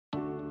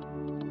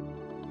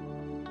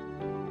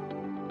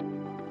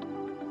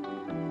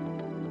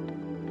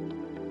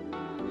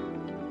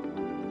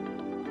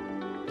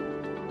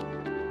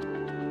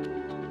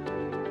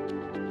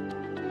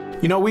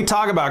You know, we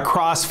talk about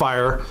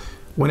Crossfire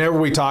whenever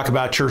we talk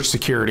about church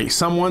security.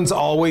 Someone's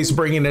always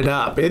bringing it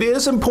up. It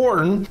is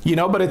important, you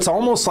know, but it's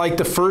almost like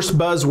the first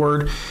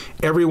buzzword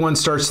everyone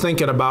starts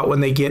thinking about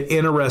when they get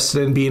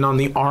interested in being on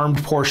the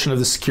armed portion of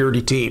the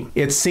security team.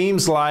 It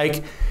seems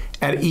like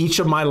at each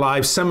of my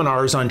live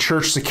seminars on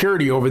church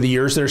security over the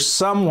years, there's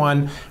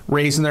someone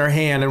raising their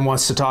hand and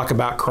wants to talk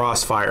about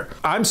Crossfire.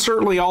 I'm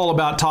certainly all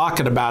about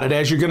talking about it,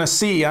 as you're going to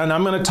see, and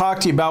I'm going to talk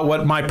to you about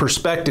what my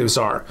perspectives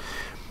are.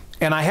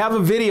 And I have a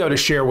video to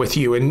share with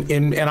you,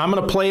 and I'm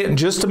going to play it in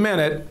just a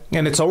minute,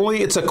 and it's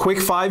a quick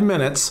 5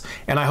 minutes,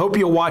 and I hope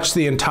you'll watch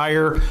the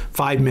entire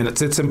 5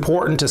 minutes. It's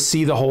important to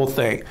see the whole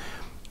thing.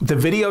 The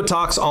video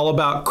talks all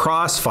about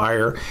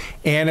Crossfire,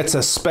 and it's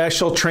a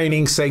special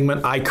training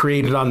segment I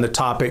created on the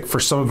topic for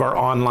some of our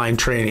online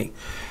training.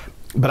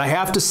 But I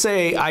have to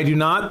say, I do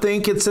not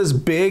think it's as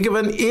big of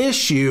an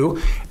issue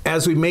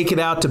as we make it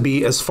out to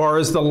be as far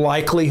as the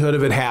likelihood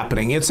of it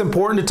happening. It's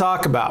important to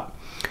talk about.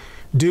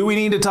 Do we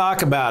need to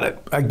talk about it?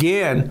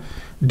 Again,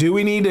 do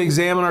we need to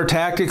examine our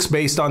tactics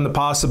based on the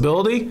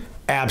possibility?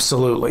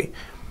 Absolutely.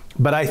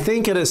 But I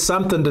think it is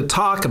something to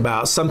talk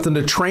about, something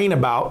to train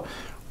about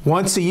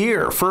once a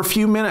year for a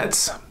few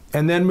minutes,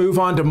 and then move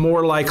on to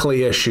more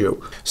likely issue.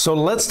 So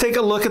let's take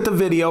a look at the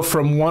video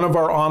from one of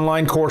our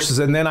online courses,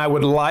 and then I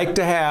would like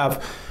to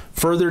have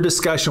further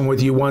discussion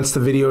with you once the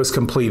video is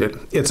completed.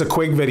 It's a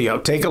quick video.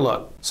 Take a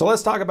look. So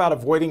let's talk about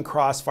avoiding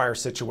crossfire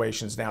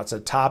situations now. It's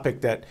a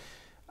topic that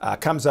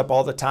comes up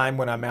all the time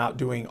when I'm out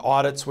doing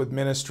audits with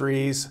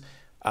ministries,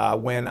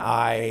 when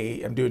I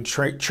am doing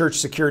church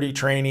security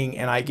training,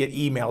 and I get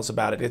emails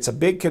about it. It's a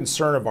big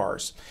concern of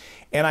ours,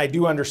 and I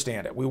do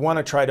understand it. We want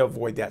to try to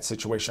avoid that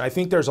situation. I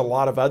think there's a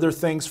lot of other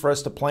things for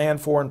us to plan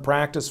for and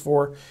practice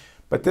for,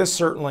 but this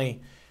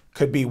certainly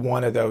could be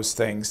one of those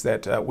things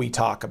that we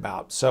talk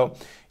about. So,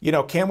 you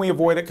know, can we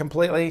avoid it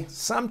completely?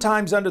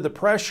 Sometimes under the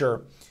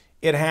pressure,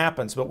 it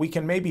happens, but we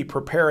can maybe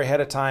prepare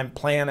ahead of time,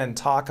 plan and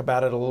talk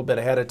about it a little bit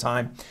ahead of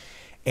time,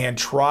 and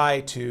try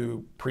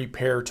to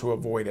prepare to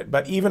avoid it.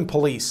 But even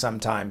police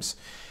sometimes,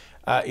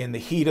 in the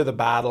heat of the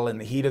battle, in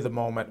the heat of the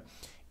moment,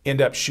 end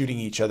up shooting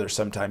each other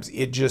sometimes.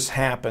 It just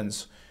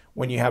happens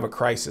when you have a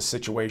crisis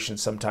situation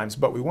sometimes.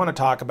 But we want to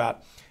talk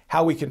about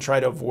how we can try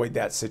to avoid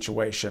that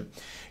situation.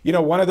 You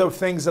know, one of the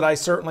things that I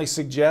certainly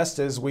suggest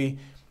is we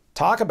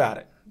talk about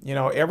it. You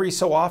know, every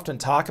so often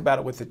talk about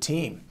it with the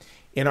team.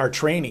 In our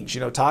trainings, you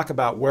know, talk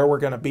about where we're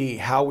going to be,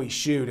 how we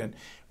shoot, and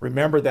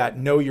remember that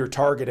know your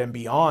target and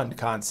beyond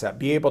concept.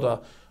 Be able to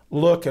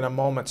look in a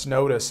moment's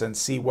notice and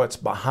see what's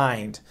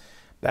behind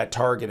that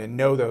target and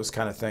know those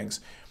kind of things.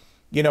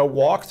 You know,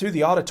 walk through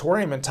the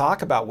auditorium and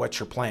talk about what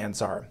your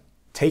plans are.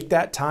 Take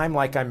that time,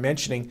 like I'm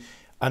mentioning,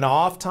 an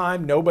off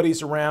time,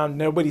 nobody's around,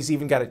 nobody's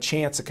even got a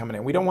chance of coming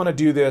in. We don't want to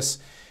do this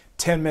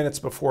 10 minutes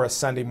before a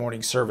Sunday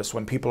morning service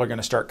when people are going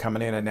to start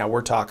coming in, and now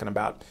we're talking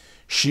about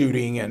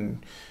shooting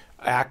and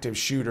active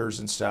shooters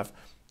and stuff.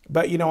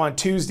 But you know, on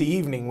Tuesday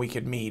evening we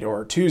could meet,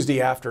 or Tuesday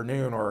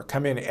afternoon, or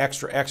come in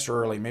extra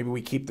early. Maybe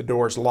we keep the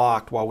doors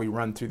locked while we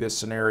run through this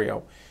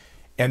scenario,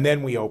 and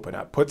then we open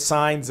up. Put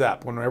signs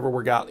up whenever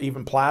we got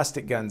even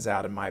plastic guns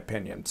out, in my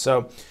opinion,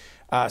 so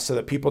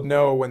that people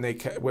know when they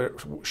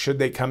should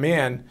they come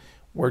in,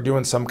 we're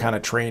doing some kind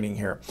of training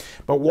here.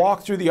 But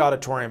walk through the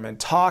auditorium and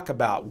talk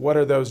about what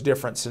are those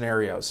different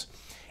scenarios,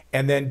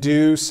 and then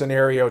do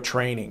scenario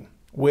training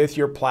with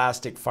your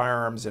plastic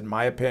firearms, in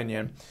my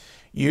opinion.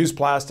 Use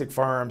plastic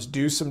firearms,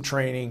 do some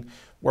training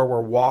where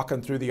we're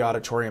walking through the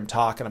auditorium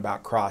talking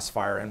about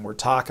Crossfire, and we're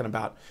talking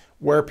about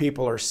where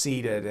people are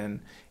seated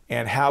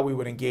and how we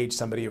would engage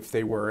somebody if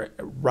they were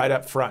right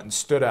up front and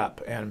stood up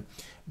and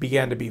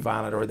began to be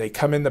violent, or they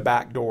come in the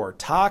back door.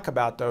 Talk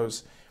about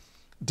those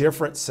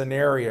different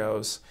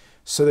scenarios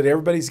so that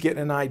everybody's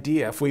getting an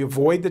idea. If we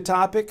avoid the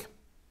topic,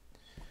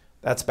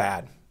 that's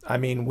bad. I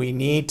mean, we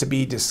need to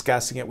be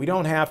discussing it. We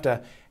don't have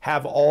to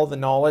have all the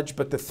knowledge,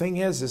 but the thing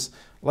is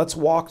let's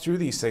walk through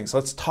these things.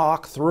 Let's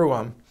talk through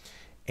them,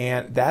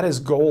 and that is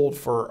gold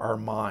for our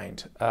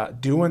mind.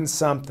 Doing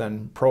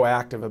something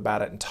proactive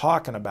about it and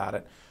talking about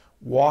it,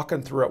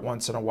 walking through it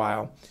once in a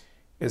while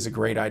is a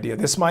great idea.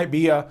 This might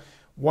be a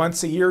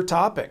once a year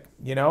topic,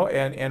 you know,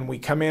 and we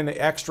come in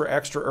extra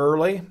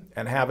early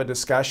and have a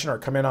discussion, or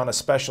come in on a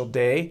special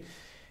day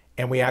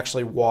and we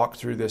actually walk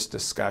through this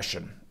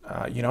discussion.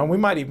 You know, and we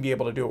might even be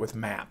able to do it with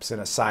maps in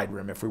a side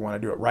room if we want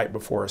to do it right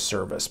before a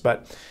service.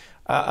 But,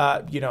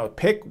 you know,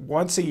 pick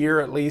once a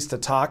year at least to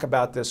talk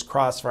about this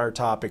Crossfire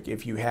topic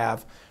if you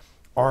have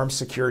armed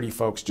security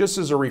folks. Just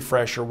as a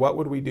refresher, what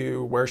would we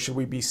do? Where should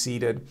we be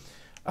seated?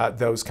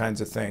 Those kinds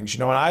of things.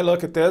 You know, and I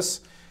look at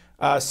this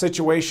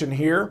situation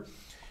here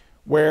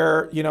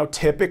where, you know,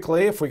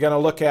 typically if we're going to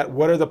look at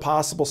what are the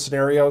possible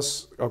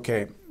scenarios,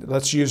 okay,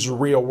 let's use the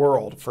real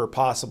world for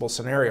possible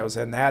scenarios,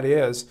 and that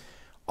is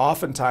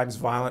oftentimes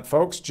violent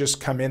folks just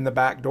come in the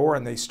back door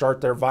and they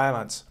start their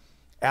violence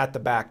at the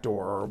back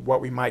door, or what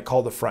we might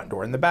call the front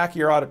door, in the back of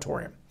your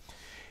auditorium.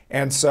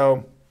 And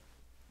so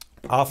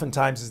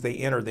oftentimes as they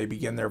enter, they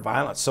begin their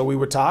violence. So we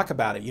would talk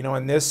about it. You know,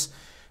 in this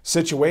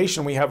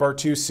situation, we have our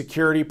two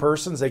security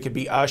persons. They could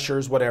be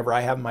ushers, whatever.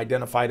 I have them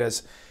identified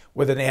as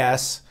with an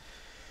S.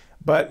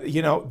 But,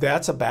 you know,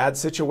 that's a bad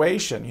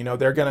situation. You know,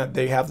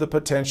 they have the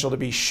potential to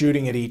be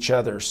shooting at each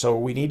other. So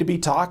we need to be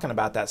talking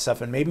about that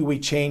stuff, and maybe we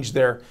change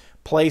their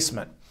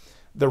placement.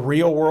 The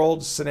real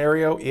world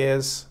scenario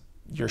is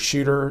your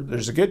shooter,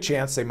 there's a good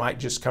chance they might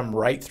just come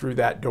right through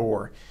that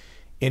door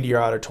into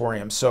your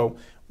auditorium. So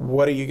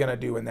what are you going to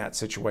do in that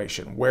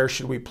situation? Where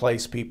should we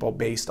place people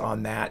based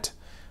on that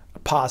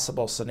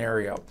possible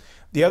scenario?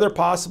 The other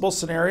possible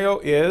scenario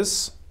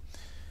is,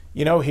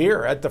 you know,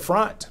 here at the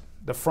front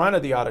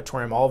of the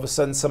auditorium, all of a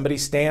sudden somebody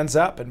stands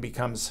up and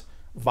becomes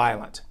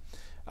violent.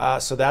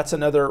 So that's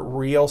another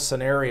real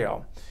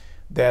scenario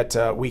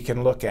that we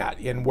can look at.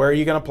 And where are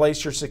you going to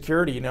place your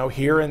security? You know,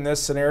 here in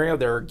this scenario,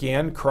 they're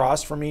again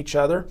crossed from each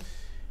other.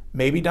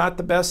 Maybe not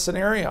the best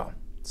scenario.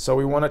 So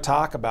we want to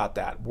talk about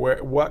that.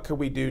 What could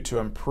we do to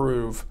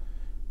improve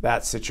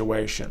that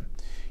situation?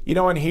 You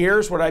know, and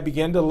here's what I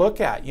begin to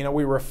look at. You know,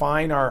 we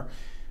refine our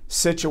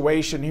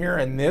situation here,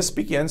 and this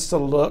begins to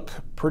look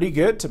pretty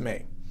good to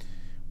me.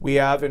 We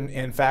have,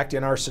 in fact,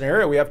 in our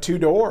scenario, we have two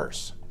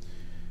doors.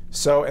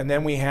 So, and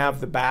then we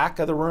have the back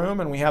of the room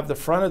and we have the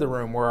front of the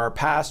room where our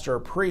pastor or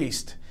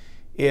priest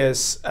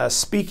is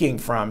speaking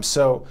from.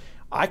 So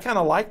I kind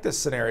of like this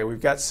scenario.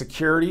 We've got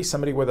security,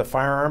 somebody with a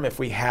firearm, if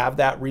we have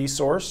that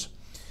resource.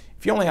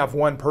 If you only have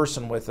one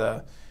person with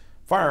a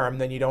firearm,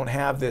 then you don't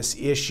have this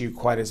issue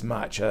quite as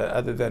much,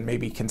 other than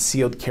maybe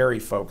concealed carry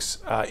folks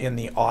in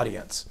the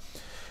audience.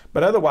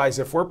 But otherwise,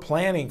 if we're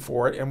planning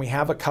for it and we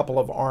have a couple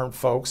of armed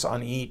folks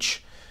on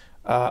each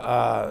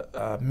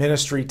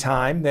ministry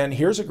time, then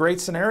here's a great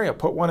scenario.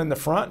 Put one in the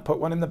front, put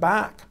one in the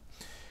back.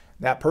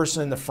 That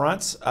person in the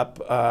front's up,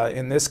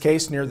 in this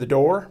case, near the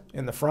door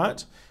in the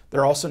front.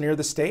 They're also near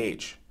the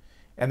stage,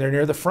 and they're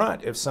near the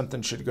front if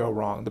something should go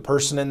wrong. The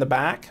person in the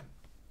back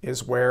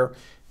is where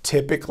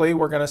typically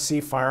we're going to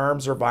see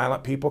firearms or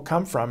violent people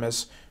come from,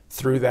 is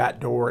through that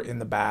door in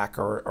the back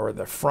or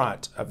the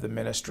front of the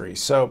ministry.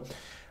 So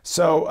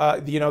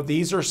you know,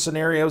 these are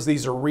scenarios,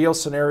 these are real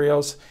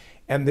scenarios.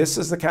 And this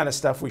is the kind of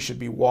stuff we should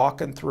be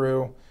walking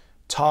through,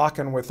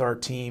 talking with our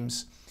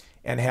teams,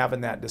 and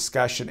having that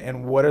discussion.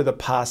 And what are the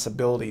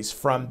possibilities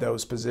from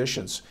those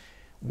positions?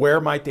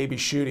 Where might they be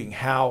shooting?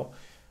 How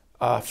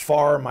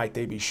far might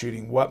they be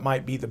shooting? What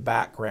might be the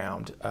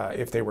background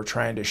if they were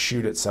trying to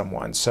shoot at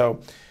someone?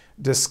 So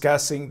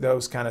discussing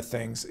those kind of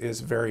things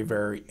is very,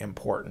 very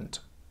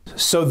important.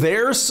 So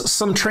there's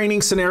some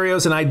training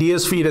scenarios and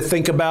ideas for you to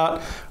think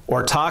about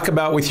or talk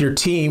about with your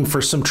team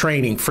for some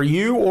training, for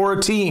you or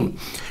a team.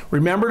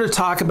 Remember to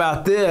talk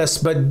about this,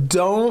 but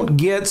don't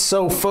get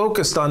so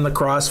focused on the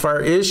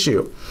Crossfire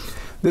issue.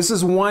 This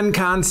is one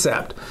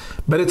concept,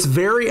 but it's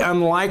very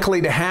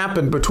unlikely to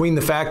happen between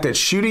the fact that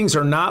shootings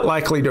are not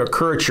likely to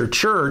occur at your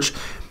church,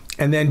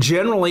 and then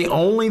generally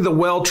only the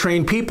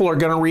well-trained people are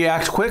going to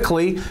react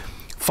quickly,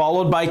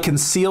 followed by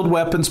concealed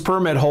weapons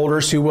permit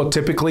holders who will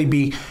typically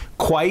be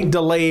quite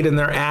delayed in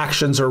their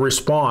actions or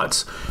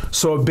response.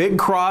 So a big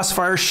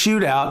Crossfire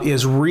shootout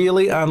is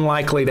really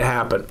unlikely to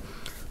happen.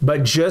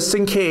 But just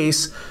in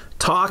case,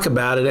 talk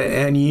about it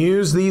and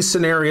use these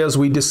scenarios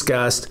we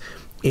discussed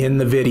in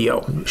the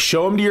video.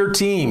 Show them to your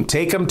team.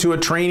 Take them to a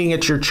training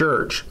at your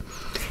church.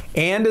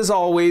 And as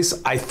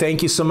always, I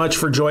thank you so much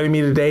for joining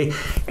me today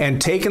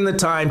and taking the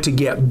time to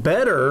get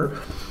better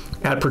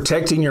at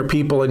protecting your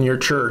people in your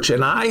church.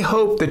 And I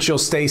hope that you'll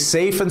stay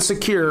safe and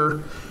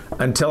secure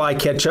until I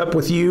catch up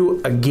with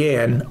you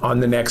again on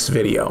the next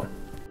video.